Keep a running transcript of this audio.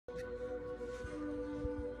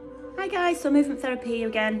Hi guys, so movement therapy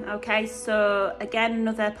again. Okay, so again,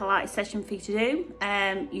 another Pilates session for you to do.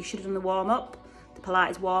 You should have done the warm-up, the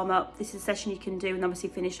Pilates warm-up. This is a session you can do and obviously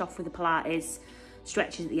finish off with the Pilates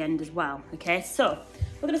stretches at the end as well. Okay, so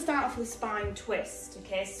we're going to start off with a spine twist.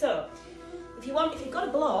 Okay, so if you've got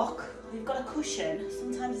a block or you've got a cushion,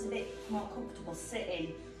 sometimes it's a bit more comfortable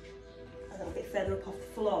sitting a little bit further up off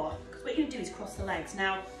the floor, because what you're going to do is cross the legs.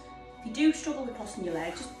 Now, if you do struggle with crossing your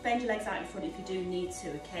legs, just bend your legs out in front if you do need to,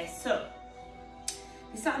 okay? So, if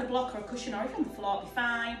you sat on a block or a cushion or even on the floor, it'll be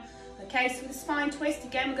fine. Okay, so with the spine twist,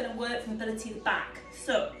 again, we're going to work from mobility of the back.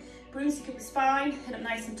 So, broomstick up the spine, head up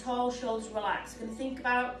nice and tall, shoulders relaxed. We're going to think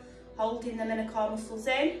about holding the inner core muscles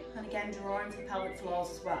in, and again, drawing to the pelvic floors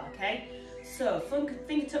as well, okay? So,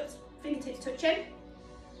 fingertips touching,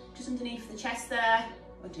 just underneath the chest there,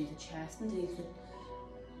 underneath the chest, underneath the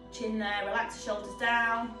chin there, relax the shoulders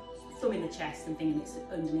down, thumb in the chest and fingers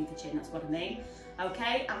underneath the chin, that's what I mean.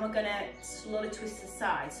 Okay, and we're gonna slowly twist to the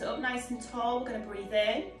side. So up nice and tall, we're gonna breathe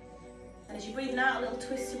in. And as you're breathing out, a little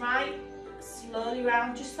twist to right, slowly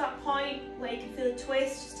round, just that point where you can feel the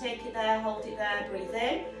twist, just take it there, hold it there, breathe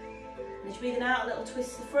in. And as you're breathing out, a little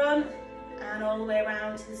twist to the front and all the way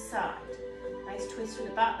around to the side. Nice twist from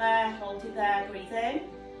the back there, hold it there, breathe in.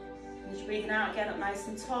 And as you're breathing out again, up nice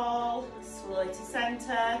and tall, slowly to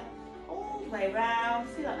centre, all the way around,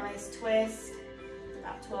 feel that nice twist,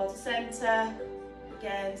 back towards the centre,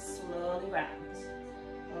 again, slowly round.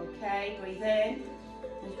 Okay, breathe in,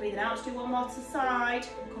 and breathing out, just do one more to the side,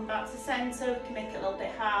 and come back to the centre. We can make it a little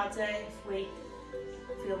bit harder if we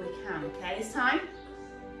feel we can, okay? This time,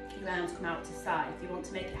 your arms come out to the side if you want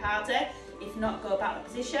to make it harder. If not, go back to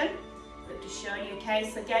position, but just showing you,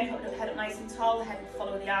 okay? So again, hold the head up nice and tall, the head will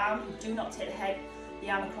follow the arm. You do not take the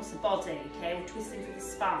arm across the body, okay? We're twisting through the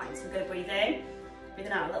spine. So we're going to breathe in,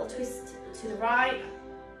 breathing out, a little twist to the right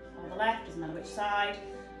or the left, doesn't matter which side.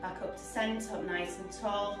 Back up to centre, up nice and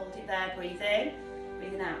tall, hold it there, breathe in,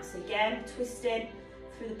 breathing out. So again, twisting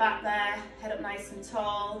through the back there, head up nice and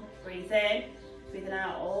tall, breathe in, breathing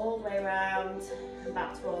out all the way around and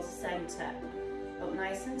back towards the centre. Up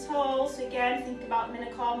nice and tall, so again, think about the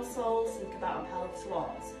inner core muscles, think about our pelvic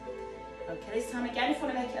floors. Okay, this time again, if you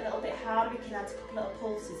want to make it a little bit harder, we can add a couple little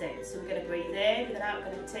pulses in. So we're going to breathe in, breathing out,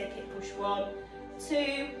 we're going to take it, push 1,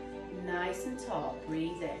 2, nice and tall,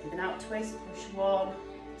 breathe in, breathing out, twist, push 1,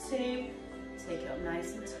 2, take it up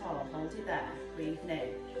nice and tall, hold it there, breathing in,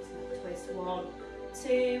 twist 1,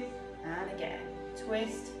 2, and again,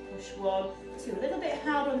 twist, push 1, 2, a little bit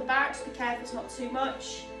harder on the back, just be careful it's not too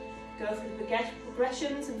much, go through the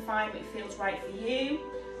progressions and find what feels right for you.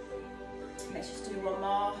 Let's just do one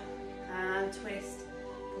more. And twist,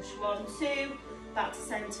 push 1, 2, back to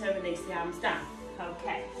centre, release the arms down.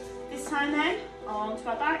 Okay, this time then, onto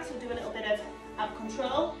our backs, we'll do a little bit of ab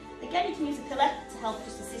control. Again, you can use a pillow to help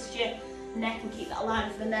just assist your neck and keep that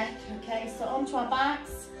aligned for the neck. Okay, so onto our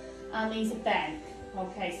backs, and knees are bent.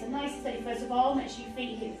 Okay, so nice and steady first of all, make sure your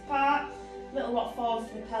feet hip apart, little rock forward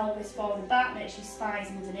through the pelvis, forward and back, make sure your spine's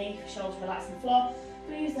underneath, shoulders relax on the floor.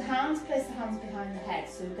 We're going to use the hands, place the hands behind the head.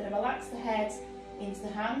 So we're going to relax the head into the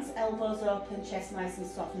hands, elbows open, chest nice and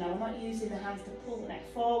soft. Now we're not using the hands to pull the neck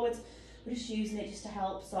forward, we're just using it just to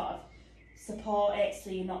help sort of support it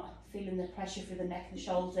so you're not feeling the pressure through the neck and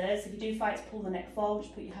shoulders. If you do find to pull the neck forward,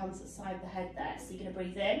 just put your hands at the side of the head there. So you're going to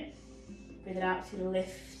breathe in, breathing out to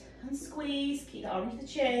lift and squeeze, keep that underneath the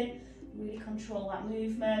chin, really control that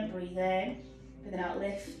movement, breathe in, breathing out,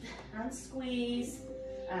 lift and squeeze,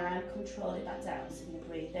 and control it back down. So you're going to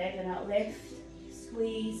breathe in, breathing out, lift,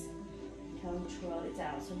 squeeze, control it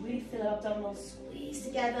down. So really feel our abdominals squeeze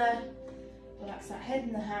together, relax that head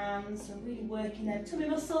and the hands, so really working them tummy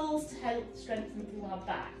muscles to help strengthen through our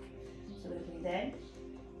back. So we're going to breathe in,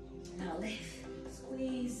 now lift,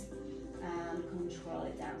 squeeze, and control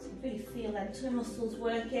it down. So really feel them tummy muscles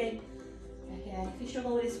working. Again, if you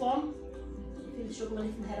struggle with this one, if you struggle with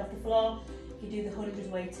lifting the head off the floor, you do the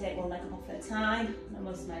 100 where you take one leg off at a time. And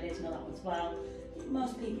most of my ladies know that one as well.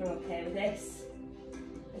 Most people are okay with this.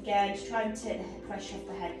 Again, just try and take the pressure off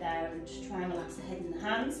the head there and just try and relax the head and the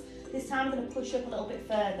hands. This time we're going to push up a little bit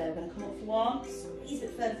further. We're going to come up for 1, squeeze it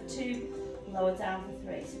further for 2, lower down for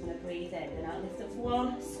 3. So we're going to breathe in, then out, lift up for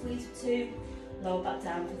 1, squeeze for 2, lower back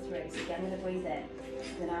down for 3. So again, we're going to breathe in,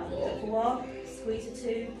 then out, lift up for 1, squeeze for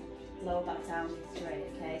 2, lower back down for 3.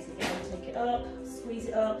 Okay, so again, take it up, squeeze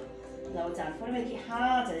it up, lower down. If you want to make it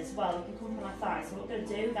harder as well, you can come from our thighs. So what we're going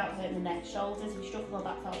to do without hurting the neck, shoulders, we struggle on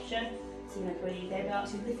that option. So you're going to breathe in, out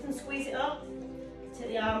to lift and squeeze it up, take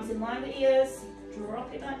the arms in line with ears,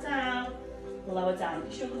 drop it back down, lower down.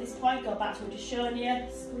 If you struggle at this point, go back to what I've just shown you,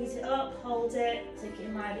 squeeze it up, hold it, take it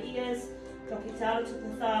in line with ears, drop it down to the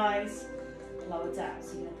thighs, lower down.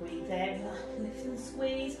 So you're going to breathe in, lift and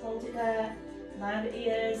squeeze, hold it there, line the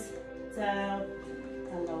ears, down,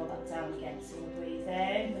 and lower that down again. So you're going to breathe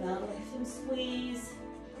in, and now lift and squeeze,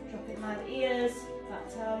 drop it, line the ears,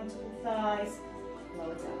 back down to the thighs,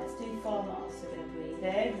 lower down. Let's do 4 more. So we're going to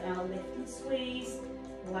breathe in, now lift and squeeze,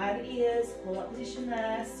 line the ears, hold that position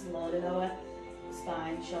there, slowly lower,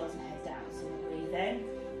 spine, shoulders and head down. So we're going to breathe in,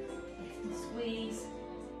 lift and squeeze,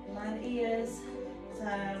 line the ears,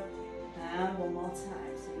 down, and one more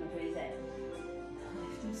time. So we're going to breathe in,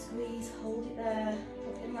 lift and squeeze, hold it there,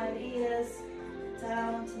 drop it, line the ears,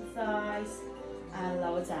 down to the thighs, and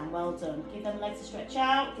lower down. Well done. Give them legs a stretch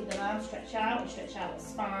out, give them arms stretch out, and stretch out the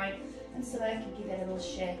spine, and so they can give it a little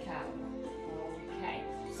shake out. Okay,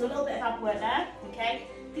 so a little bit of ab work there. Okay,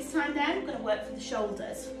 this time then we're going to work for the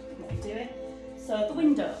shoulders. What we're doing, so the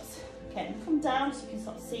windows. Okay, come down so you can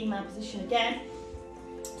sort of see my position again.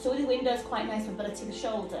 So with the windows, quite nice mobility of the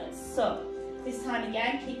shoulders. So this time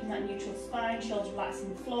again, keeping that neutral spine, shoulders relaxing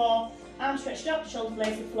the floor, arms stretched up, shoulder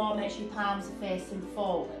blades to the floor, make sure your palms are facing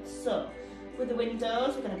forward. So with the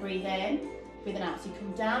windows, we're going to breathe in, breathing out. So you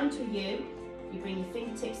come down into a U, you bring your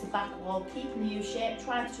fingertips to the back wall, keeping the U shape,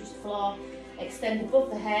 trying to touch the floor, extend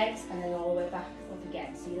above the head, and then all the way back up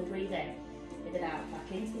again. So you'll breathe in, breathing out,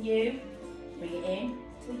 back into the U, bring it in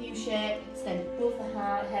to the U shape, extend above the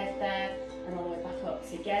head there, and all the way back up.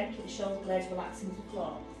 So again, keep the shoulder blades relaxing to the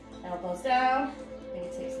floor. Elbows down,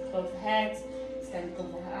 fingertips above the head, extend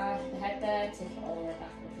above the head there, take it all the way back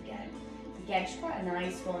up again. Again, it's quite a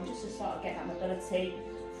nice one, just to sort of get that mobility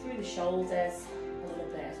through the shoulders a little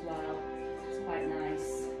bit as well. It's quite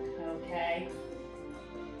nice. Okay.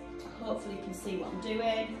 Hopefully you can see what I'm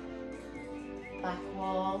doing. Back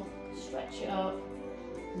wall, stretch it up,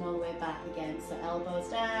 and all the way back again. So elbows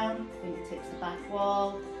down, fingertips to the back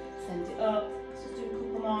wall, send it up. Let's do a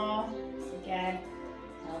couple more. So again,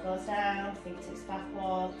 elbows down, fingertips back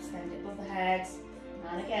wall, extend it above the head.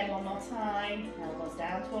 And again, one more time. Elbows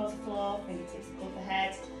down towards the floor, fingertips above the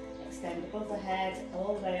head, extend above the head,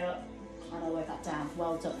 all the way up, and all the way back down.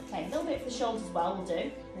 Well done. Okay, a little bit for the shoulders as well, we'll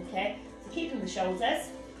do. Okay, so keeping the shoulders.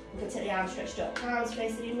 We're going to take the arms stretched up, palms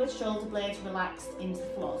facing inwards, shoulder blades relaxed into the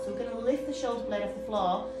floor. So we're going to lift the shoulder blade off the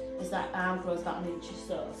floor as that arm grows about 1 inch or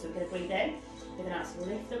so. So we're going to breathe in, breathing out, so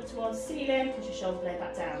lift up towards the ceiling, push your shoulder blade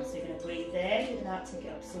back down. So you're going to breathe in, breathing out, take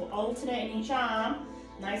it up. So we're alternating each arm,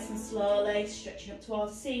 nice and slowly, stretching up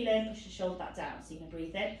towards the ceiling, push the shoulder back down. So you're going to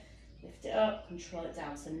breathe in, lift it up, control it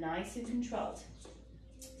down. So nice and controlled.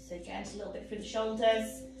 So again, just a little bit through the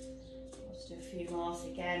shoulders. I'll just do a few more. So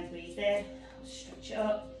again, breathe in, stretch it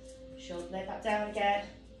up. Shoulder blade back down again.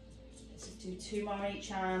 Let's just do 2 more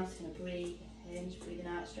each arm. Just going to breathe in, just breathing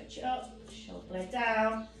out, stretch it up, shoulder blade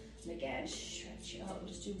down, and again stretch it up.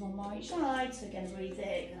 We'll just do 1 more each side. So again, breathe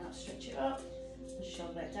in and out, stretch it up, push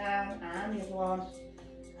shoulder blade down, and the other one,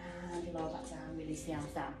 and lower back down, release the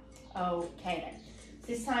arms down. Okay then. So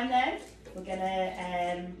this time then, we're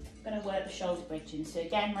gonna work the shoulder bridging. So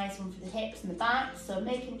again, nice one for the hips and the back. So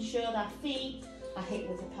making sure that feet are hip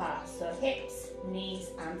width apart. So hips, knees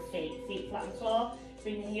and feet. Feet flat on the floor.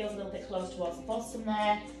 Bring the heels a little bit close towards the bottom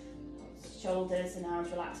there. Shoulders and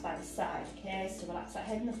arms relaxed by the side. Okay, so relax that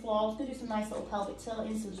head in the floor. We're going to do some nice little pelvic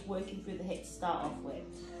tilting, so just working through the hips to start off with.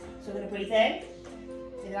 So we're going to breathe in.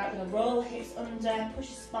 Breathe out, we're going to roll the hips under, push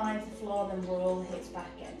the spine to the floor, then roll the hips back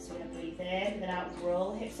again. So we're going to breathe in, breathe out,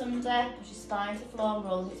 roll the hips under, push the spine to the floor and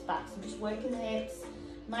roll the hips back. So just working the hips.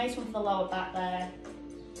 Nice one for the lower back there.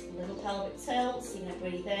 A little pelvic tilt, so you're going to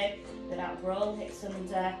breathe in, breathe out, roll the hips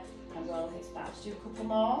under and roll the hips back. Just do a couple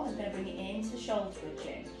more. I'm going to bring it into shoulder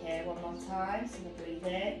bridging. Okay, 1 more time. So I'm going to breathe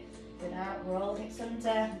in, breathe out, roll the hips under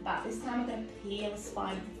and back. This time I'm going to peel the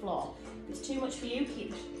spine to the floor. If it's too much for you,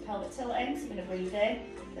 keep the pelvic tilt in. So you're going to breathe in,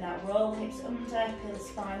 breathe out, roll the hips under, peel the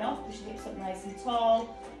spine off, push the hips up nice and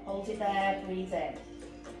tall, hold it there, breathe in.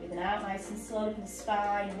 Breathing out nice and slowly from the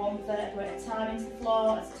spine, 1 vertebra at a time into the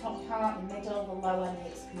floor, as the top part, the middle, the lower, and the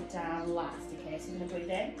hips come down last. Okay, so you're going to breathe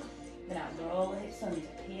in, breathe out, roll the hips under,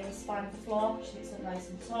 peel the spine to the floor, push the hips up nice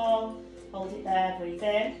and tall, hold it there, breathe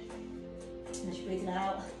in. And as you're breathing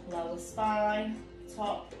out, lower spine,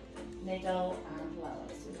 top, middle, and lower.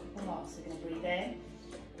 So a couple more. So you're going to breathe in,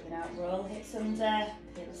 breathe out, roll the hips under,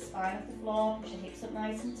 peel the spine off the floor, push the hips up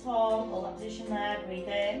nice and tall, hold that position there, breathe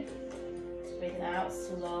in. Breathing out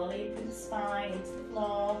slowly through the spine into the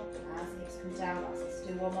floor as the hips come down. Let's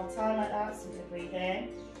do 1 more time like that. So we're going to breathe in,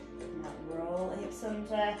 and roll the hips under,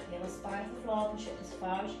 peel the spine off the floor, push it as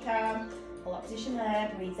far as you can. Hold that position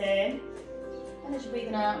there, breathe in. And as you're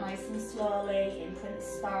breathing out, nice and slowly, imprint the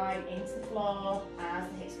spine into the floor as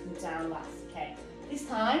the hips come down last. Okay, this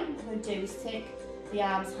time what we're going to do is take the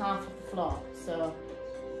arms half off the floor. So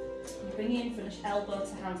You bring in from the elbow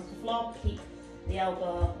to hands off the floor, keep the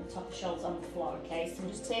elbow and top of the shoulders on the floor, okay? So I'm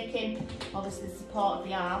just taking, obviously, the support of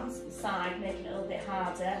the arms, the side, making it a little bit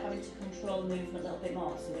harder, having to control the movement a little bit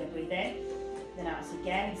more. So we're going to breathe in, then out. So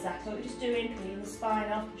again, exactly what we're just doing, breathing the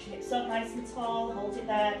spine off, push your hips up nice and tall, hold it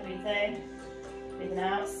there, breathe in, breathing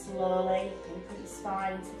out slowly, and put the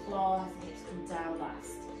spine into the floor as the hips come down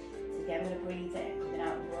last. So again, we're going to breathe in, breathing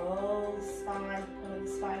out, roll the spine, pull the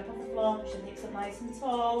spine up off the floor, push the hips up nice and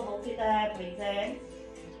tall, hold it there, breathe in.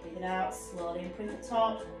 Breathing out, slowly improve the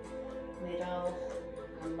top, middle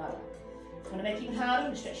and lower. I'm going to make it even harder, I'm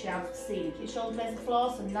going to stretch your arms to the ceiling. Keep your shoulder blades to the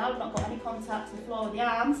floor, so now we've not got any contact to the floor with the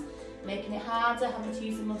arms, making it harder, having to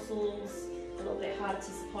use the muscles a little bit harder to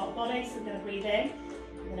support the body. So we're going to breathe in,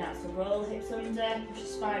 breathing out, so roll the hips under, push the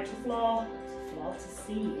spine to the floor, to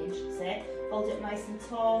ceiling, I should say. Hold it nice and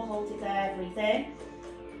tall, hold it there, breathe in.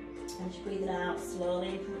 And just breathing out, slowly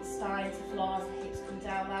improve the spine to the floor as the hips come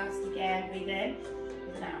down last. Again, breathe in.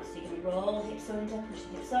 Out. So you're going to roll hips under, push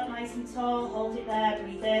the hips up nice and tall, hold it there,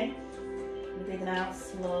 breathe in. And breathing out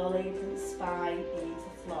slowly, bring the spine into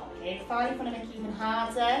the floor. Okay, finally, if you want to make it even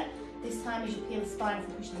harder, this time as you peel the spine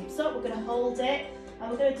and push the hips up, we're going to hold it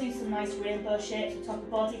and we're going to do some nice rainbow shapes with the top of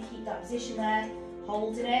the body. Keep that position there,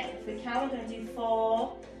 holding it. If we can, we're going to do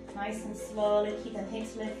 4, nice and slowly, keep them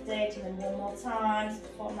hips lifted, and then one more time, so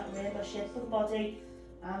form that rainbow shape for the body.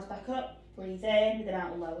 Arms back up. Breathe in, breathing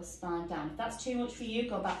out, lower spine down. If that's too much for you,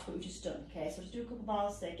 go back to what we've just done. Okay, so just do a couple more.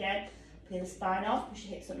 So again, peel the spine off, push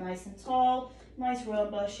your hips up nice and tall. Nice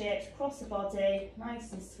rainbow shapes across the body,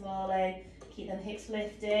 nice and slowly. Keep them hips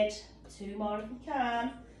lifted. 2 more if you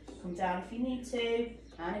can. Come down if you need to.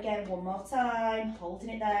 And again, one more time.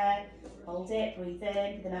 Holding it there. Hold it, breathe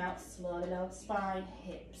in, breathing out, slowly lower the spine,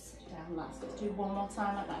 hips down last. Let's do one more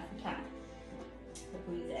time like that if we can. So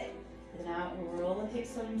breathe in, breathing out, roll the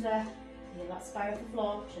hips under. Feel that spine off the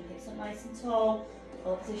floor, push the hips up nice and tall,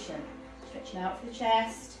 full position. Stretching out for the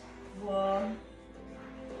chest. 1,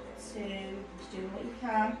 2, just doing what you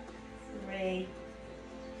can. 3,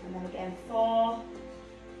 and then again 4.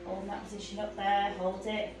 Holding that position up there, hold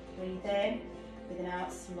it, breathe in, breathing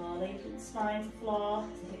out slowly, put the spine to the floor,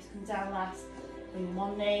 the hips come down last. Bring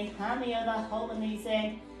one knee and the other, hold the knees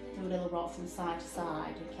in, do a little rock from side to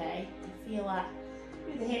side, okay? You feel that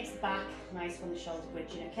through the hips, back, nice when the shoulder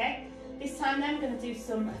bridging, okay? This time then we're going to do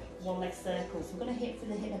some one leg circles. We're going to hit for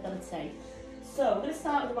the hip mobility. So we're going to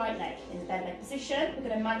start with the right leg in the bent leg position. We're going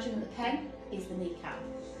to imagine that the pen is the kneecap.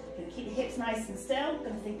 We're going to keep the hips nice and still. We're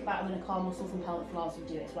going to think about when the core muscles and pelvic floors will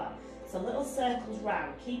do it as well. So little circles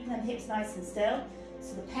round, keeping them hips nice and still.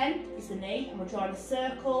 So the pen is the knee and we're drawing a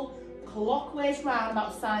circle clockwise round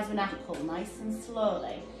about the size of an apple, nice and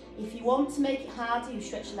slowly. If you want to make it harder, you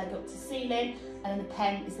stretch your leg up to the ceiling and then the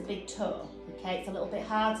pen is the big toe. Okay, it's a little bit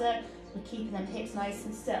harder. We're keeping them hips nice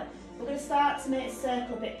and still. We're going to start to make the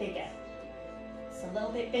circle a bit bigger. So a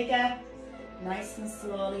little bit bigger, nice and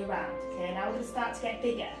slowly around. Okay, now we're going to start to get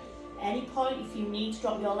bigger. At any point, if you need to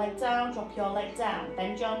drop your leg down, drop your leg down.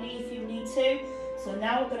 Bend your knee if you need to. So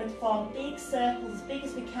now we're going to form big circles as big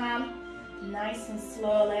as we can, nice and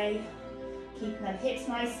slowly. Keeping them hips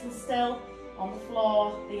nice and still on the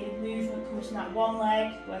floor. The movement comes from that one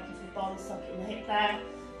leg, working through the ball and socket in the hip there.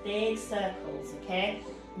 Big circles, okay?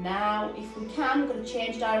 Now, if we can, we're going to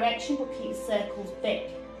change direction, but keep the circles big,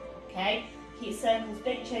 okay? Keep the circles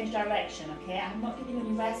big, change direction, okay? I'm not giving you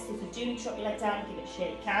any rest. If you do need to drop your leg down and give it a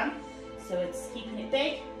shake, you can. So it's keeping it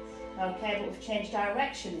big, okay? But we've changed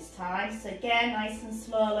direction this time. So again, nice and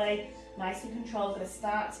slowly, nice and controlled. We're going to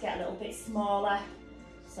start to get a little bit smaller.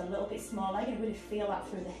 So a little bit smaller. You're going to really feel that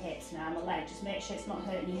through the hips now and the leg. Just make sure it's not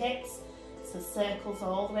hurting your hips. So circles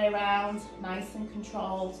all the way around, nice and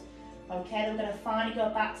controlled. Okay, then we're going to finally go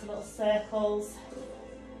back to little circles,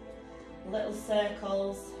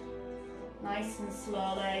 nice and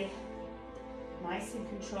slowly, nice and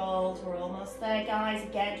controlled. We're almost there, guys.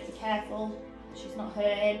 Again, just be careful, she's not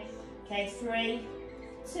hurting. Okay, 3,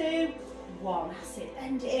 2, 1. That's it.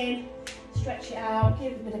 Bend it in, stretch it out,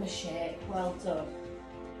 give it a bit of a shake. Well done.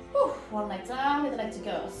 Whew. One leg down, the other leg to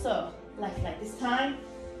go. So, left leg this time,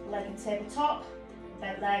 leg and tabletop,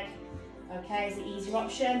 bent leg. Okay, is the easier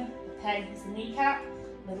option. The pen is the kneecap.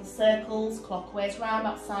 Little circles, clockwise round,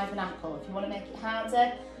 about the size of an apple. If you want to make it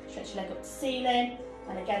harder, stretch your leg up to ceiling.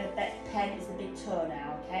 And again, the pen is the big toe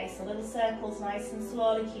now, okay? So little circles, nice and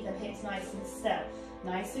slowly, keep them hips nice and still.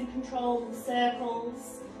 Nice and controlled with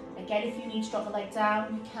circles. Again, if you need to drop the leg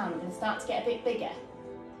down, you can. We're going to start to get a bit bigger.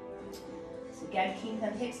 So again, keep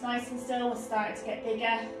them hips nice and still. We're starting to get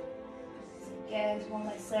bigger. So again, one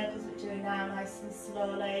leg circles we're doing now, nice and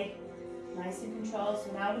slowly. Nice and controlled.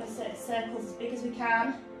 So now we're going to set circles as big as we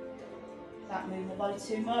can. that moving the body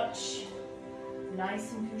too much.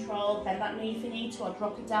 Nice and controlled. Bend that knee if you need to, or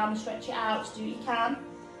drop it down and stretch it out. Just do what you can.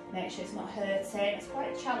 Make sure it's not hurting. It's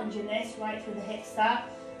quite challenging this, right through the hips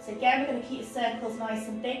that. So again, we're going to keep the circles nice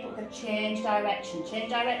and big, but we're going to change direction.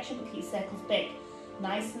 Change direction, but keep circles big.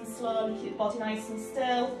 Nice and slowly, keep the body nice and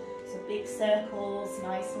still. So big circles,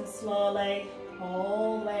 nice and slowly,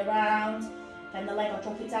 all the way around. Bend the leg or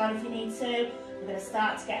drop it down if you need to. We're going to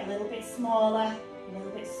start to get a little bit smaller,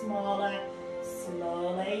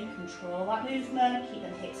 slowly. Control that movement, keep the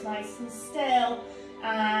hips nice and still,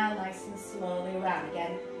 and nice and slowly around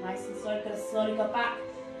again. Nice and slow, we're going to slowly go back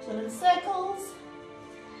to little circles,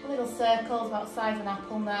 about the size of an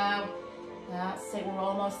apple now. That's it, we're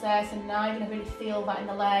almost there. So now you're going to really feel that in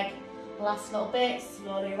the leg. Last little bit,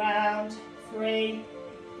 slowly around. 3,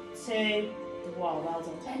 2, 1. Well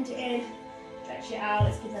done. Bend it in, stretch it out.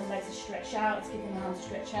 Let's give them legs a stretch out. Let's give them arms a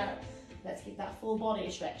stretch out. Let's give that full body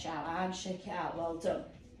a stretch out and shake it out. Well done.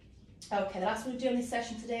 Okay, the last one we do in this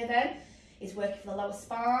session today then is working for the lower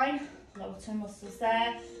spine, lower tummy muscles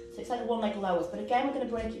there. So it's like the one leg lowers, but again we're going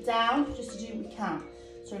to break it down just to do what we can.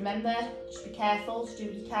 So remember, just be careful, just do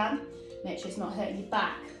what you can. Make sure it's not hurting your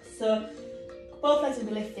back. So both legs will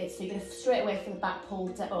be lifted, so you're going to straight away feel the back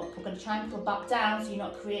pulled up. We're going to try and pull the back down so you're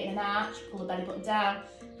not creating an arch. Pull the belly button down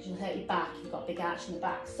because you'll hurt your back. You've got a big arch in the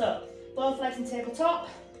back. So both legs in tabletop,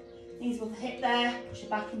 knees above the hip there, push your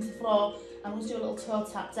back into the floor, and we'll just do a little toe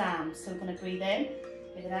tap down. So we're going to breathe in,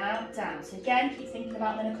 breathe it out, down. So again, keep thinking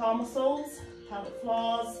about the inner core muscles, pelvic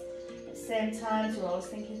floors. At the same time, so we're always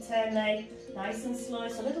thinking internally, nice and slow.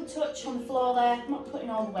 So a little touch on the floor there. I'm not putting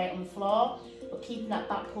all the weight on the floor, but keeping that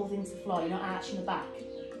back pulled into the floor. You're not arching the back.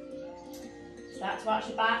 Start to arch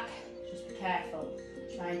your back, just be careful.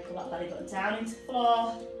 Try and pull that belly button down into the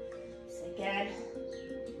floor. So again,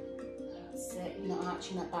 that's it, you're not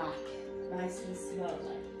arching that back. Nice and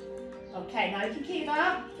slowly. Okay, now you can keep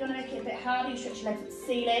that. If you want to make it a bit harder, you stretch your legs at the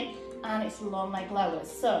ceiling, and it's long leg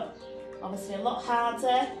lowers. So, obviously a lot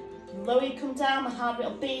harder. The lower you come down, the harder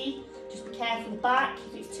it'll be. Just be careful of the back.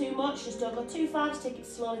 If it's too much, just don't go too far, just take it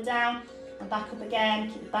slowly down and back up again.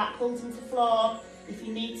 Keep the back pulled into the floor. If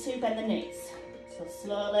you need to, bend the knees. So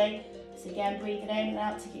slowly. So again, breathe it in and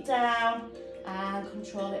out, take it down and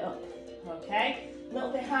control it up. Okay, a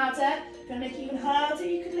little bit harder. If you want to make it even harder,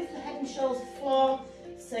 you could lift the head and shoulders to the floor.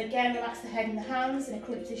 So again, relax the head and the hands in a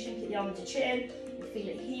current position, keep the arm to chin. You feel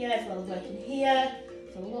it here as well as working here.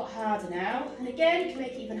 So a lot harder now. And again, you can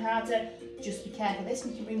make it even harder. Just be careful of this,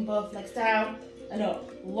 and you can bring both legs down and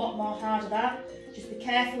up. A lot more harder that. Just be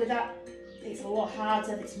careful with that. It's a lot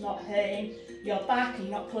harder, it's not hurting your back and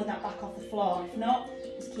you're not pulling that back off the floor. If not,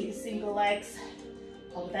 just keep the single legs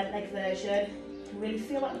or the bent leg version. You can really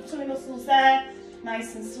feel that in the tummy muscles there,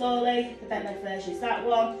 nice and slowly. The bent leg version is that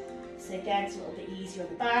one. So again, it's a little bit easier on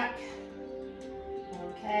the back.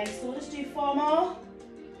 Okay, so we'll just do 4 more.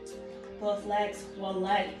 Both legs, one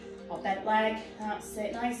leg or bent leg. That's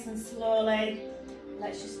it, nice and slowly.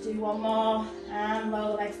 Let's just do 1 more and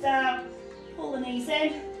lower the legs down. Pull the knees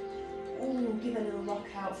in. Ooh, give it a little rock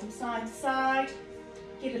out from side to side.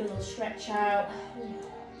 Give it a little stretch out. Ooh,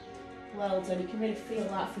 well done. You can really feel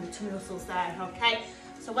that from the tummy muscles there. Okay,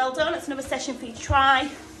 so well done. It's another session for you to try.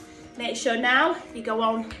 Make sure now you go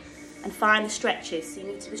on and find the stretches. So you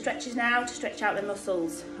need to do the stretches now to stretch out the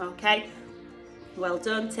muscles. Okay, well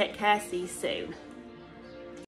done. Take care. See you soon.